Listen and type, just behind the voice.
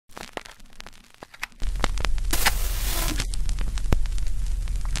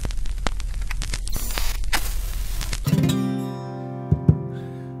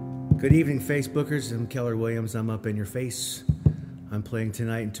Good evening, Facebookers. I'm Keller Williams. I'm up in your face. I'm playing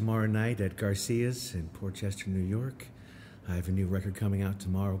tonight and tomorrow night at Garcia's in Portchester, New York. I have a new record coming out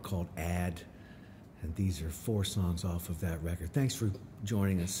tomorrow called Ad, and these are 4 songs off of that record. Thanks for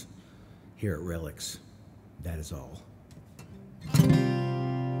joining us here at Relix. That is all.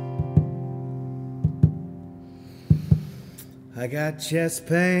 I got chest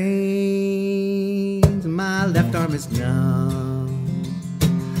pains, my left arm is numb.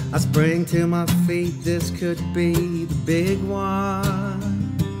 I spring to my feet, this could be the big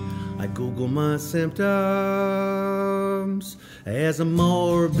one. I Google my symptoms as I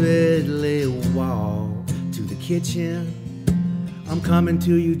morbidly walk to the kitchen. I'm coming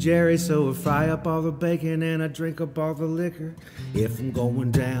to you, Jerry, so I fry up all the bacon and I drink up all the liquor. If I'm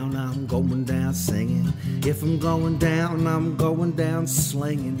going down, I'm going down singing. If I'm going down, I'm going down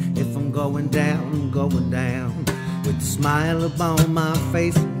slinging. If I'm going down, I'm going down with a smile upon my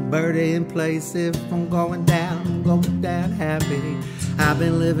face, birdie in place. If I'm going down happy. I've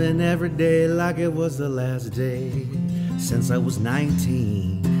been living every day like it was the last day since I was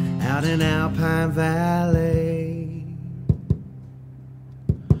 19 out in Alpine Valley.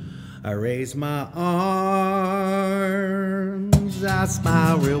 I raise my arms, I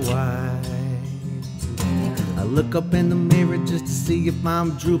smile real wide. I look up in the mirror just to see if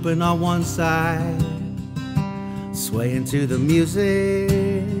I'm drooping on one side. Swaying to the music,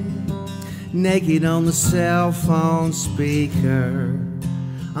 naked on the cell phone speaker.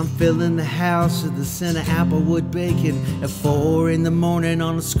 I'm filling the house with the scent of applewood bacon at 4 in the morning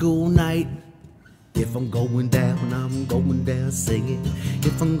on a school night. If I'm going down, I'm going down singing.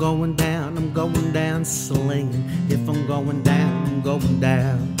 If I'm going down, I'm going down slinging. If I'm going down, I'm going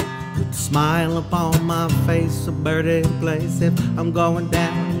down with a smile upon my face, a birdie in place. If I'm going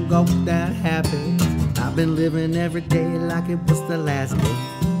down happy. I've been living every day like it was the last day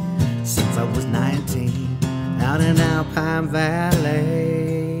since I was 19 out in Alpine Valley.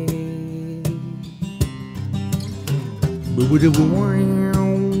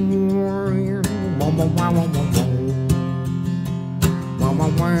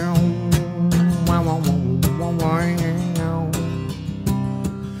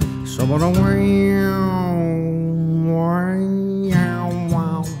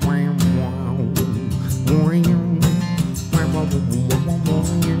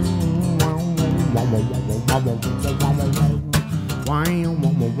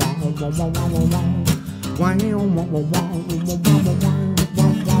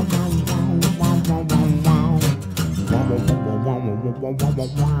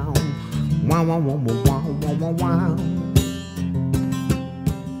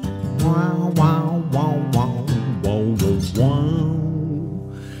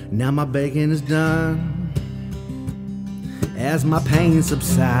 Now my bacon is done as my pain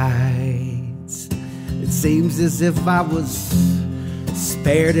subsides. It seems as if I was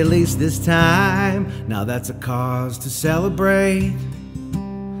spared at least this time. Now that's a cause to celebrate.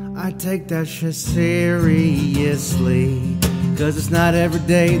 I take that shit seriously, 'cause it's not every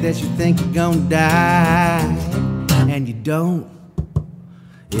day that you think you're gonna die, and you don't.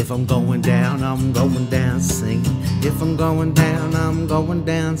 If I'm going down, I'm going down singing. If I'm going down, I'm going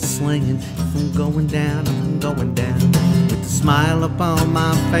down slinging. If I'm going down, I'm going down with a smile upon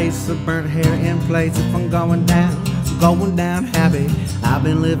my face, a burnt hair in place. If I'm going down happy. I've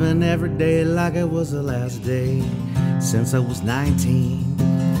been living every day like it was the last day since I was 19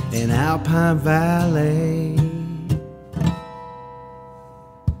 in Alpine Valley.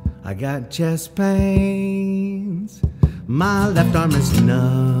 I got chest pains, my left arm is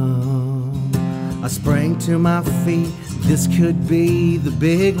numb. I sprang to my feet, this could be the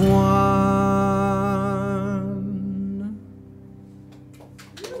big one.